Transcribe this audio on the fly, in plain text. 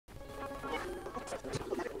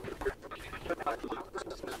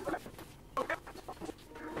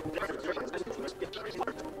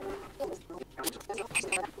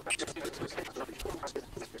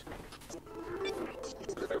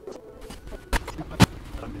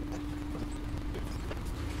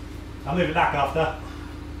I'll move it back after.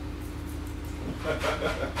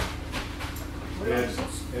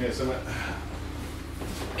 Yeah, so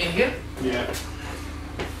In here? yeah.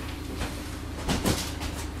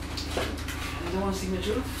 Anyone want a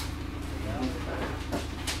signature? Yeah.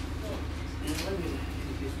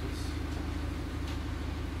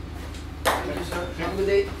 Thank you, sir. Have a good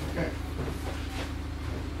day. Okay.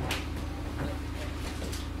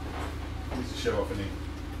 Needs to show off, isn't he?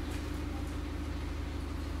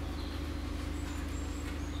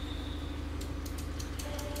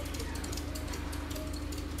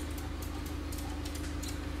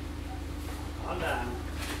 I'm down.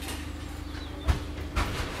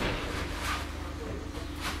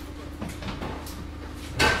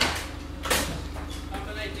 Have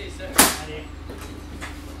a nice day, sir.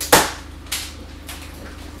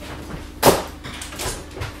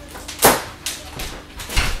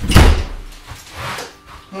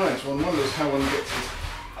 Right, one wonders how one gets it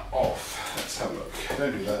off. Let's have a look.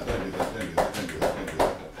 Don't do that, don't do that, don't do that, don't do that, don't do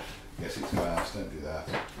that. Yes, it's glass, don't do that.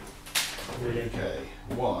 Really? Okay,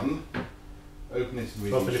 one, open it and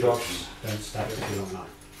read Open the the box. instructions. Don't stab it too long now.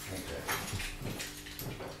 Okay.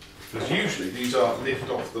 Because usually these are lift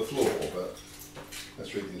off the floor, but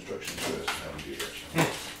let's read the instructions first. How we do that.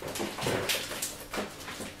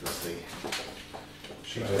 Because the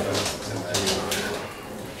sheet of paper in there.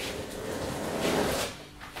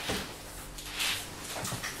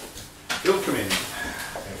 You'll come in.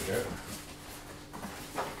 There we go.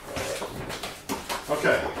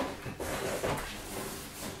 Okay.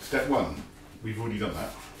 Step one, we've already done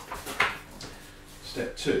that.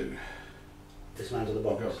 Step two, Dismantle the we've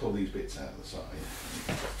box. got to pull these bits out of the side.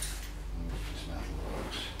 And dismantle the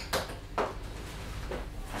box.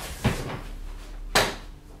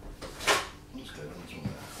 Let's go on from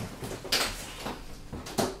there.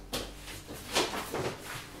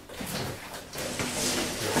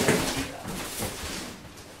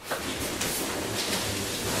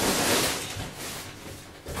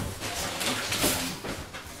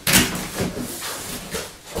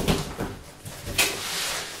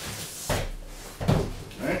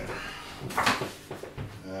 Right.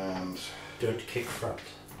 And Don't kick front.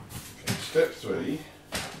 okay, step three,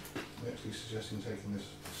 we're actually suggesting taking this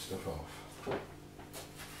stuff off. Right,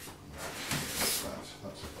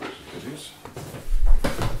 that's a box of goodies.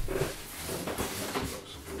 That's a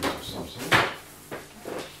box of goodies of some sort.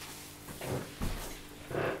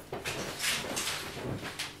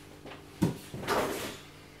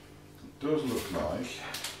 It does look like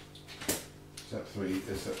step three,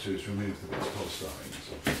 step two is remove the bits of polystyrene.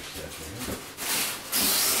 So I'll put it there for you.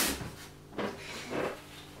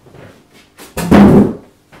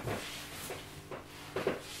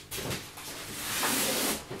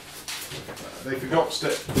 They forgot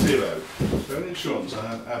step zero. So in insurance, I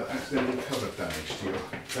had accidentally covered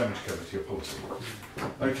damage cover to your policy.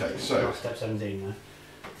 Okay, so Step 17 now.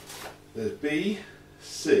 there's B,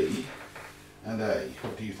 C, and A.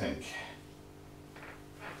 What do you think?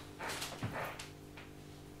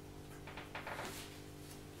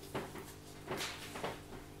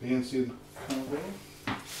 B and C cardboard?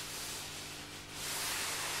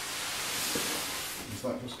 Is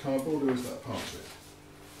that just cardboard or is that part of it?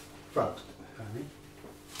 Front, apparently.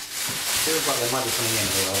 Feels like there might be something in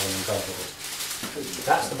here rather than cardboard.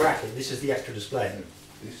 That's the bracket, this is the extra display. No,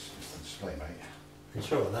 this is the display, mate. You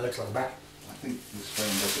sure? That looks like the bracket. I think this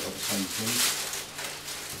frame does it on the same thing.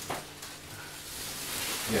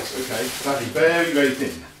 Yes, okay. That'd be very, very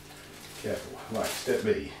thin. Careful. Right, step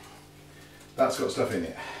B. That's got stuff in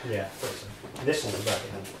it. Yeah, I thought so. This one's the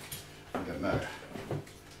bracket then. I don't know.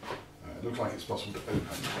 It looks like it's possible to open.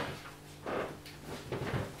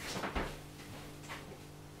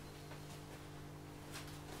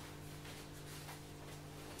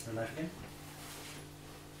 Turn that again.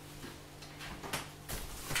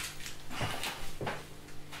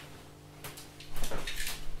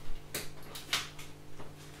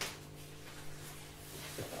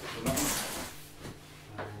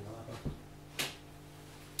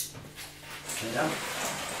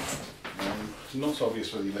 It's not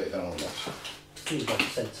obvious whether you lay it down or not. Seems like a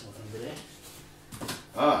sensible thing to do.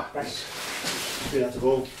 Ah, Right. Do that to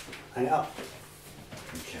go. Hang it up.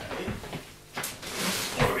 okay.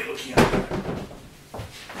 What are we looking at?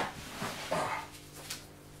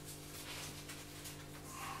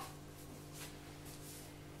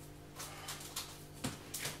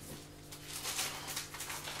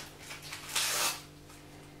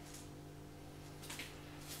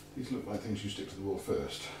 These look like things you stick to the wall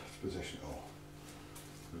first to position it all.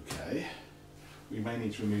 Okay. We may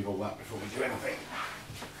need to remove all that before we do anything.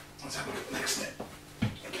 Let's have a look at the next step.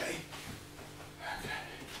 Okay. Okay.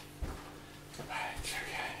 Right,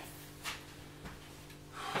 okay.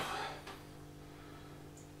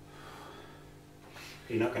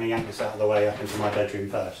 You're not going to yank this out of the way up into my bedroom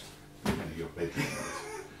first. Your bedroom.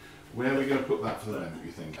 Where are we going to put that for the moment,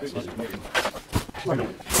 you think? Right.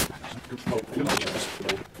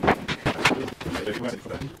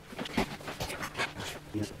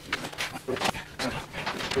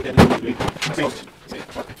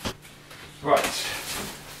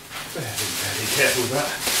 Very careful with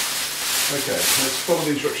that. Okay, let's follow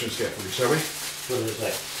the instructions carefully, shall we? What does it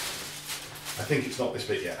say? I think it's not this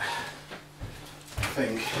bit yet. I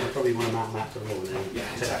think. I probably want to mount that to the wall and then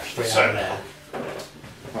exactly. straight out there.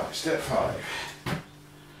 Right, step 5. I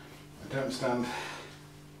don't understand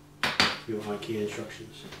Your IKEA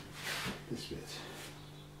instructions. this bit.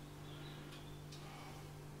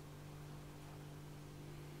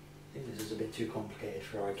 I think this is a bit too complicated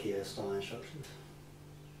for IKEA style instructions.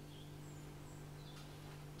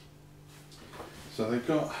 So they've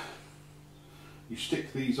got, you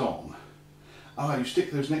stick these on. Ah, you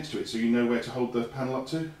stick those next to it so you know where to hold the panel up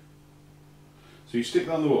to. So you stick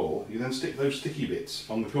that on the wall, you then stick those sticky bits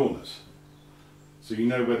on the corners. So you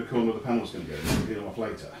know where the corner of the panel is going to go, and you can peel them off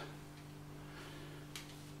later.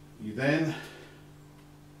 You then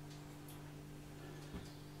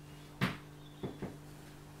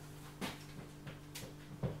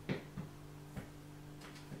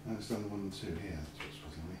I understand the 1 and 2 here, that's what's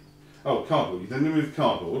puzzling me. Oh, cardboard. You then remove the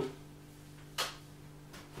cardboard.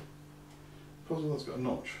 Possible that's got a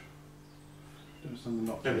notch. Don't understand the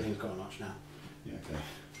notch. Everything's got a notch now. Yeah, okay.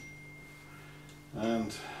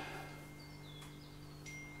 And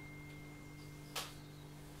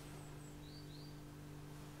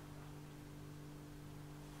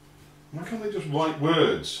why can't they just write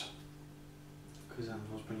words? Because I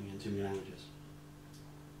was putting it in too many languages.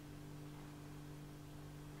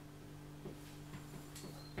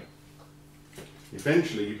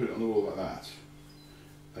 Eventually you put it on the wall like that,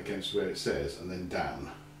 against where it says, and then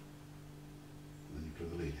down. And then you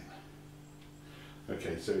put the lead in.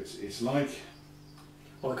 Okay, so it's like...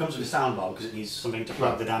 Well, it comes with a soundbar because it needs something to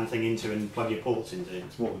plug the damn thing into and plug your ports into.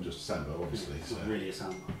 It's more than just a soundbar, obviously. It's So. not really a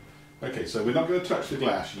soundbar. Okay, so we're not going to touch the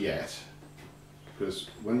glass yet, because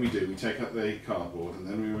when we do, we take out the cardboard and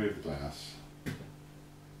then we remove the glass.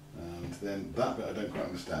 And then that bit I don't quite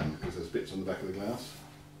understand, because there's bits on the back of the glass.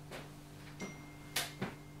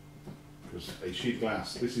 Because a sheet of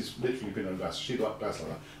glass, this is literally pin on glass, a sheet of glass like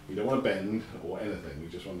that, we don't want to bend or anything, we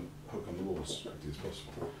just want to hook on the wall as quickly as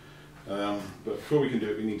possible. But before we can do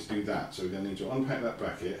it, we need to do that, so we're going to need to unpack that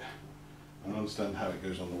bracket and understand how it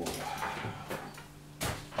goes on the wall.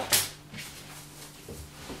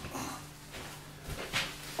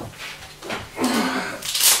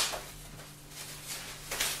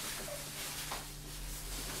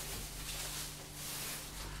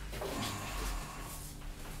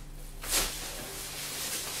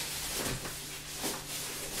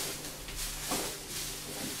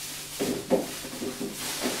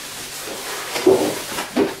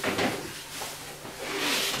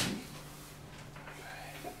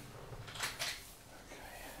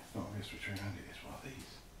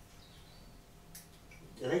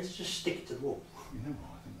 Are they just stick it to the wall? You know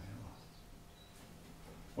what, I think they are.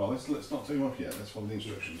 Well, let's not take them off yet, let's follow the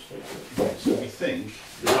instructions. Okay, so we think...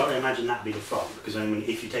 I would imagine that'd be the front, because I mean,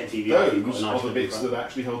 if you take the TV out, you've got a nice are the bits front. that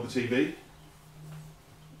actually hold the TV.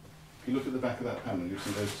 If you look at the back of that panel, you'll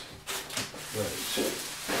see those.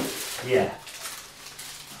 Yeah.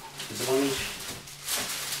 There's one each.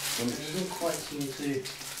 It doesn't quite seem to...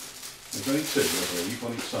 There's only 2, I believe,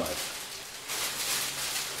 on each side.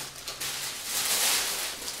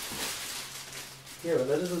 Yeah, but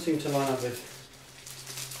that doesn't seem to line up with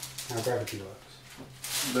how gravity works.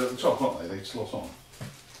 They're at the top, aren't they? They slot on.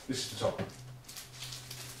 This is the top.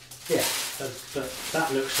 Yeah,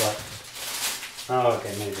 that looks like... Oh,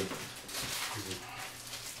 okay, maybe.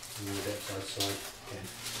 And then a bit side to side. Okay,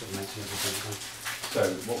 sort of makes it at the same time. So,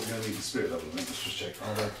 what we're going to need is spirit level. Let's just check.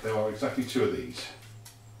 There are exactly 2 of these.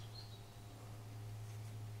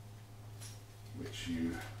 Which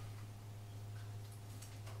you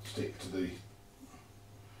stick to the...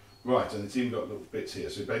 Right, and it's even got little bits here,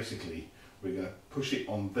 so basically we're going to push it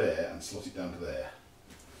on there and slot it down to there.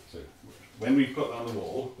 So when we put that on the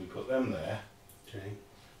wall, we put them there, Okay.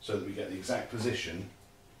 so that we get the exact position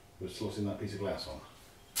we're slotting that piece of glass on.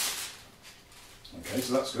 Okay,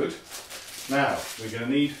 so that's good. Now, we're going to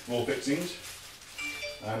need wall fixings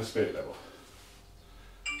and a spirit level.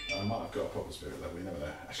 I might have got a proper spirit level, you never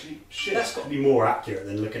know. Actually, shit. That's got to be more accurate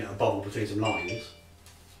than looking at a bubble between some lines.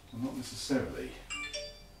 Well, not necessarily.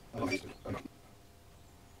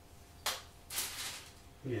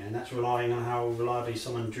 Yeah, and that's relying on how reliably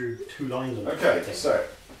someone drew 2 lines on it. Okay, so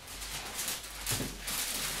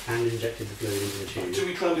And injected the fluid into the tube. do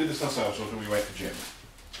we try and do this ourselves or do we wait for Jim?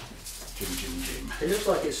 Jim. It looks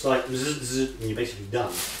like it's like zzz, zzz, and you're basically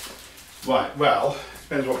done. Right, well,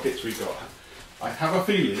 depends what bits we've got. I have a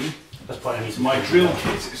feeling My drill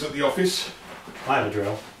kit is at the office. I have a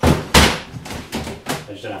drill. I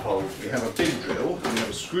just don't have holes. We have a big drill, we have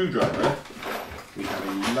a screwdriver, we have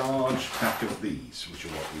a large pack of these, which are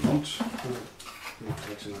what we want.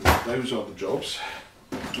 Those are the jobs.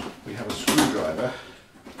 We have a screwdriver.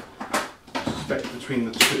 I suspect between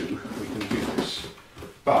the two we can do this.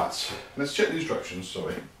 But, let's check the instructions,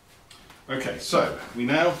 sorry. Okay, so, we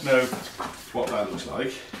now know what that looks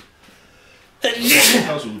like. I'm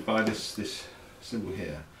puzzled by this symbol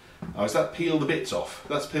here. Oh, is that peel the bits off?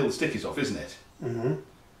 That's peel the stickies off, isn't it? Mm-hmm.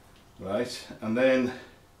 Right, and then,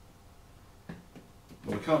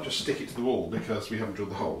 well, we can't just stick it to the wall because we haven't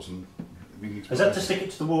drilled the holes, and we need to. Is that to stick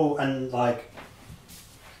it to the wall and like,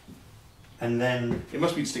 and then? It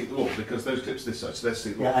must be to stick it to the wall because those clips this side, so let's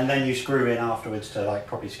stick the wall. Yeah, and then you screw in afterwards to like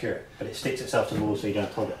properly secure it, but it sticks itself to the wall so you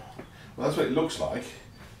don't pull it. Well, that's what it looks like.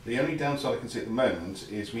 The only downside I can see at the moment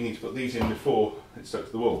is we need to put these in before it's stuck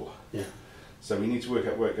to the wall. Yeah. So we need to work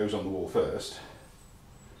out where it goes on the wall first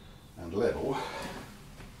and level.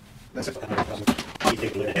 Let's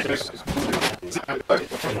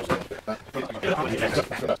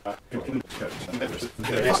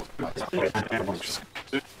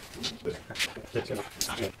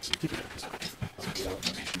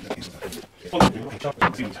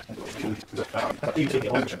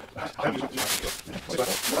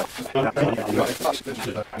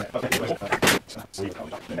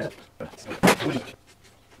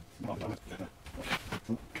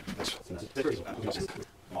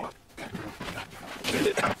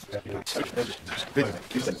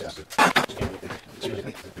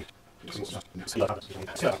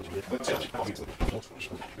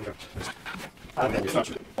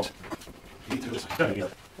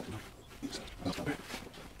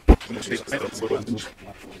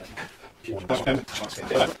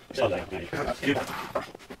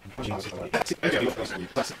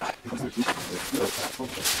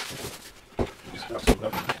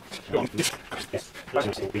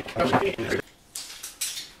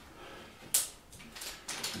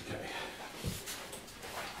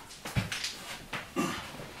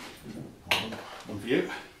one for you.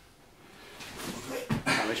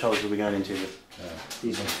 Which holes are we going into?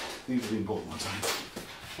 These are the important ones.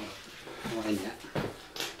 Not in yet.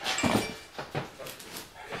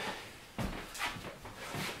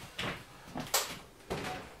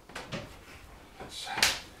 Let's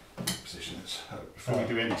position this before we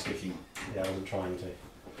do any sticking. Yeah, I wasn't trying to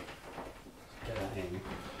get that in.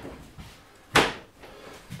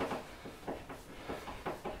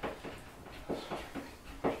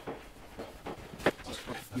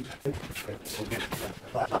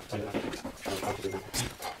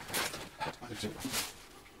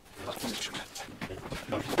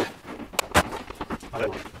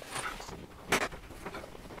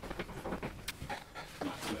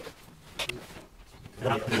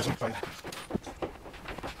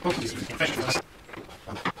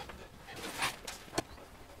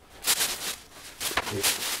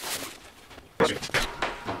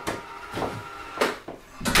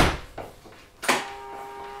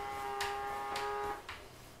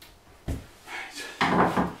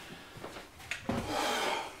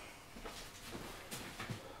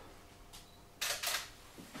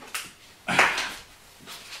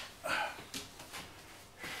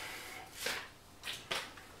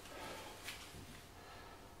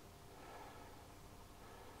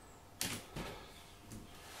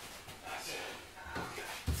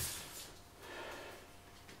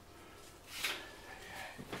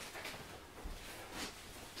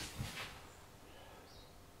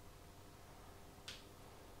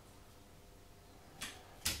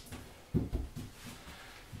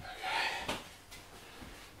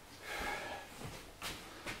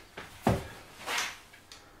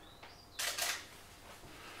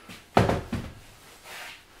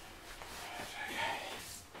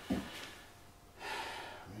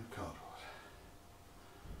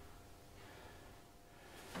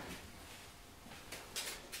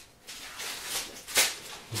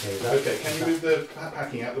 Okay, can you move the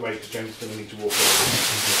packing out of the way because James is going to need to walk over.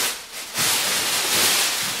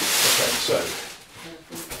 Okay, so.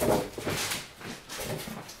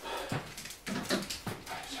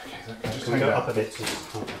 Can we go up a bit?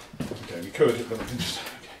 Okay, we could, but we can just.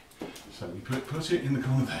 Okay. So we put it in the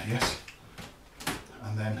corner there, yes?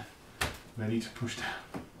 And then ready to push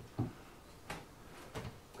down.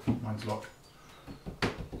 Mine's locked.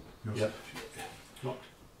 Yours? Yep. Locked?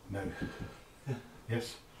 No. Yeah.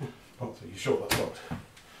 Yes? Oh, so you're sure that's locked?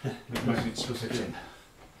 Yeah. The magnet still fits in.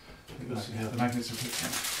 The magnets are fixed in.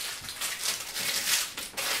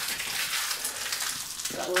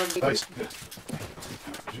 that what I'm Nice.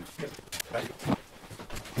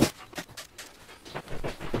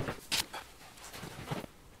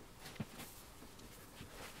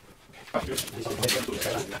 I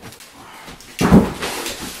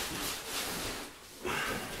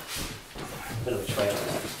don't know which way up.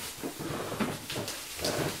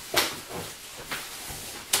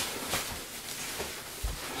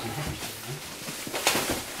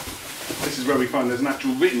 This is where we find there's an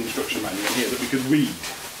actual written instruction manual here that we could read.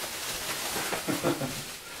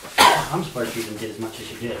 I'm surprised you even did as much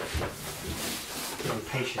as you did. You're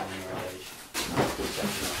impatient in your age.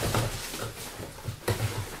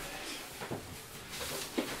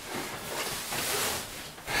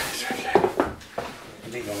 It's okay. The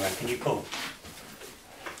big one around. Can you pull?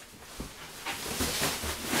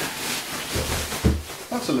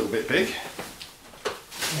 That's a little bit big. Yeah,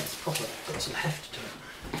 it's proper. It's got some heft to it.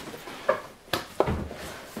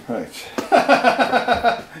 Right.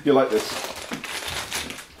 You like this?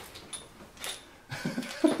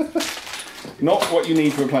 Not what you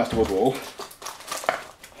need for a plasterboard wall.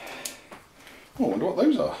 Oh, I wonder what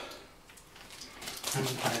those are.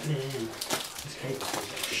 This cable's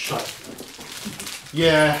shut.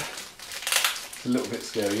 Yeah. It's a little bit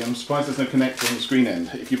scary. I'm surprised there's no connector on the screen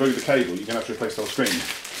end. If you broke the cable, you're going to have to replace the whole screen.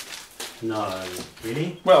 No,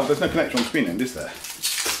 really? Well, there's no connector on the screen end, is there?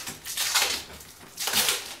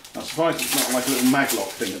 I'm surprised it's not like a little mag lock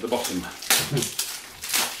thing at the bottom. That's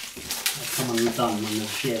someone done on the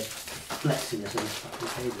sheer flexiness of this fucking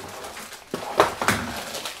cable.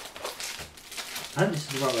 I hope this is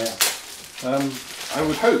the right way up. I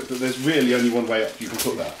would hope that there's really only one way up you can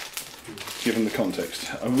put that, given the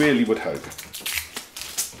context. I really would hope.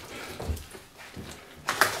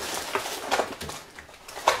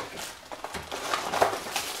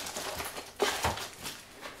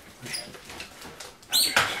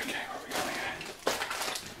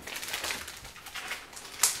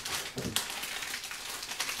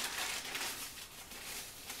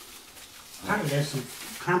 Apparently there's some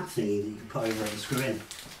clamp thingy that you can put over and screw in.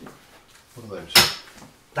 What are those?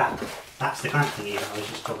 That's the clamp thingy that I was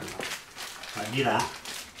just talking about. Right, do that,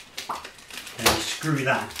 and then you screw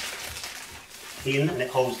that in and it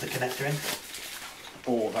holds the connector in.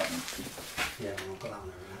 Or that one. Yeah, I've got that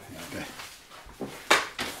one over there. Okay.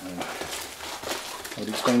 I would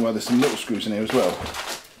explain why there's some little screws in here as well.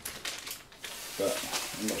 But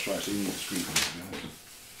I'm not sure I actually need the screw for this, to be honest.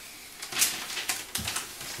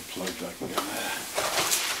 The plug I can get there.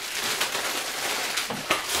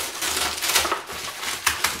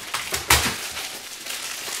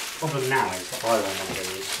 Problem now is that I want one of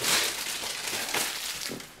these.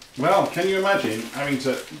 Well, can you imagine having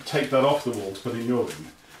to take that off the wall to put in your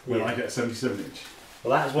room when Yeah. I get a 77-inch?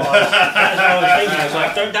 Well, that's what I was thinking. I was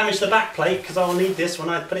like, don't damage the back plate because I'll need this when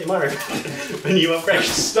I put it in my room when you upgrade. If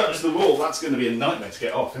it's stuck to the wall, that's going to be a nightmare to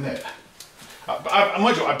get off, isn't it?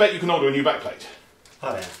 I bet you can order a new backplate.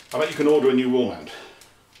 Oh yeah. I bet you can order a new wall mount.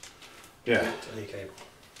 Yeah. A new cable.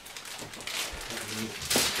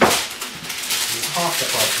 Half the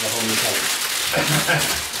price of a whole new cable.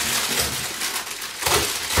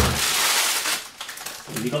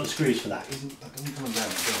 Have you got the screws for that? That doesn't come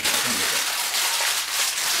down.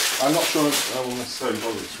 I'm not sure I will necessarily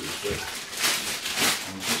bother the screws, but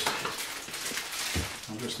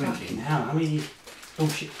I'm just Fucking thinking. hell, how many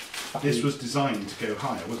bullshit. This was designed to go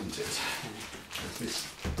higher, wasn't it?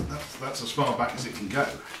 That's as far back as it can go.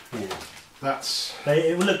 Yeah. That's. But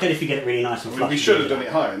it will look good if you get it really nice and flush. We should have done it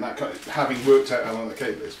higher, and that kind of, having worked out how long the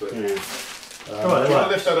cable is. But Yeah. right, do you want to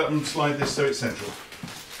lift that up and slide this so it's central?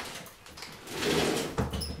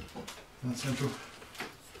 That's central.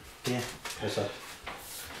 Yeah. What's up?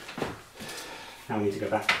 Now we need to go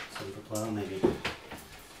back. So we put well, maybe. You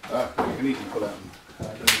can easily pull out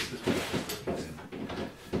this way.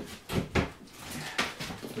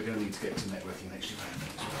 We're going to need to get to networking in HD as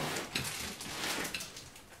well.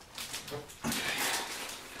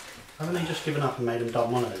 Haven't they just given up and made them dull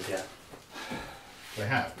monitors yet? They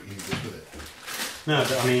have, but you need this with it. No,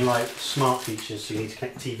 but I mean like smart features, so you need to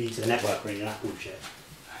connect TV to the network or any of that bullshit.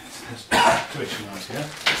 There's two HDMIs here.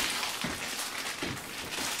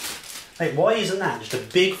 Hey, why isn't that just a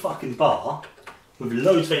big fucking bar with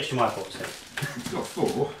loads of HDMI ports in it? It's got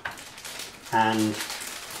four. And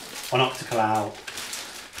an optical out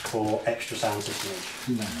for extra sound system.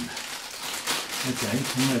 LAN. Okay,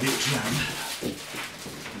 and maybe it's LAN.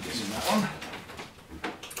 I'm guessing that one.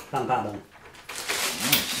 Not bad then.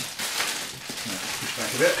 Nice. Push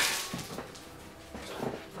back a bit.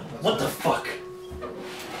 What the fuck?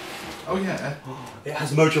 Oh yeah. It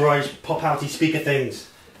has motorised pop-outy speaker things.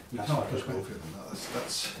 You can't push back further than that.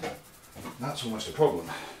 That's almost a problem.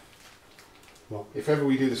 What? If ever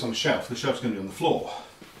we do this on the shelf's going to be on the floor.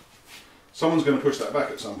 Someone's going to push that back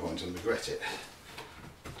at some point and regret it.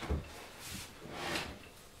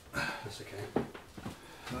 That's okay.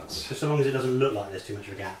 Just so long as it doesn't look like there's too much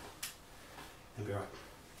of a gap, it'll be right.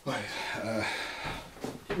 Right.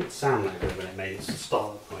 It didn't sound like good when it made it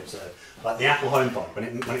start. Like the Apple HomePod,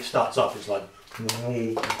 when it starts up, it's like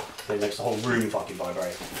it makes the whole room fucking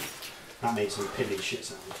vibrate. That made some piddly shit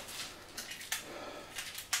sound.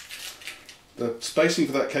 The spacing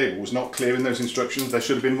for that cable was not clear in those instructions. There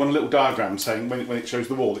should have been one little diagram saying when it shows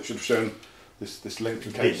the wall, it should have shown this length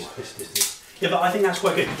of cable. This. Yeah, but I think that's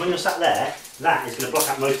quite good because when you're sat there, that is going to block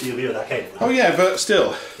out most of your view of that cable. Oh yeah, but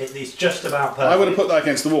still. It's just about perfect. I would have put that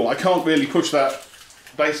against the wall. I can't really push that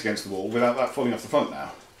base against the wall without that falling off the front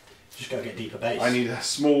now. Just got to get deeper base. I need a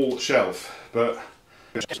small shelf, but...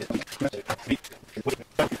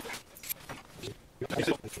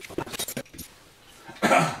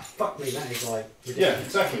 Fuck me, that is like ridiculous. Yeah,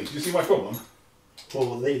 exactly. Do you see my problem? Well,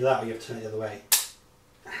 we'll leave that or you have to turn it the other way.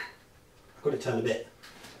 I've got it turned a bit.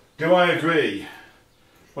 Do I agree?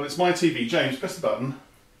 Well, it's my TV. James, press the button.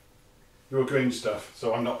 You're agreeing stuff,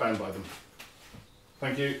 so I'm not bound by them.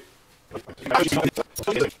 Thank you.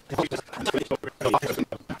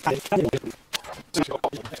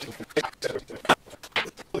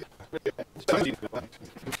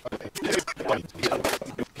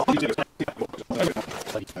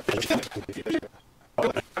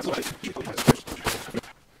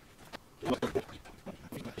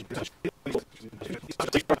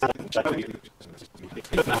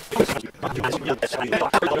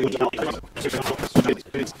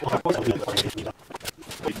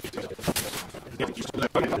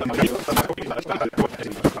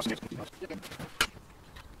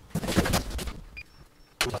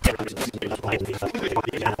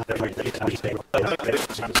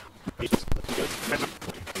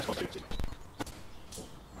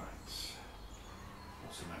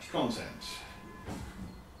 Content.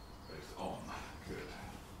 Both on. Good.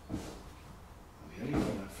 And the only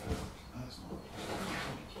one I found, that's not.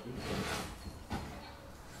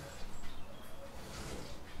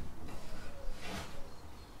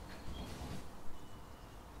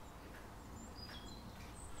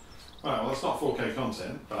 Right, well that's not 4K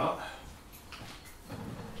content, but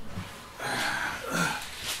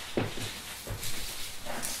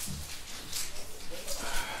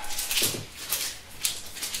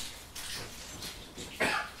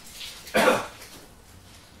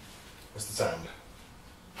what's the sound?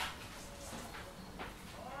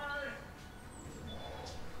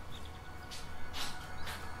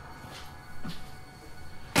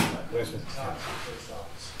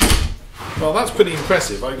 Well, that's pretty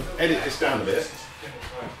impressive. I edit this down a bit.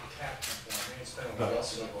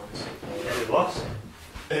 Edit what?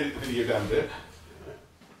 Edit the video down a bit.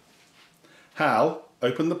 Hal,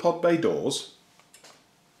 open the pod bay doors.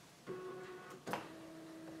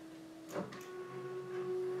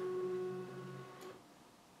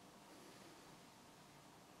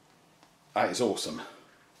 That is awesome.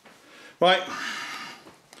 Right,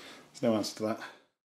 there's no answer to that.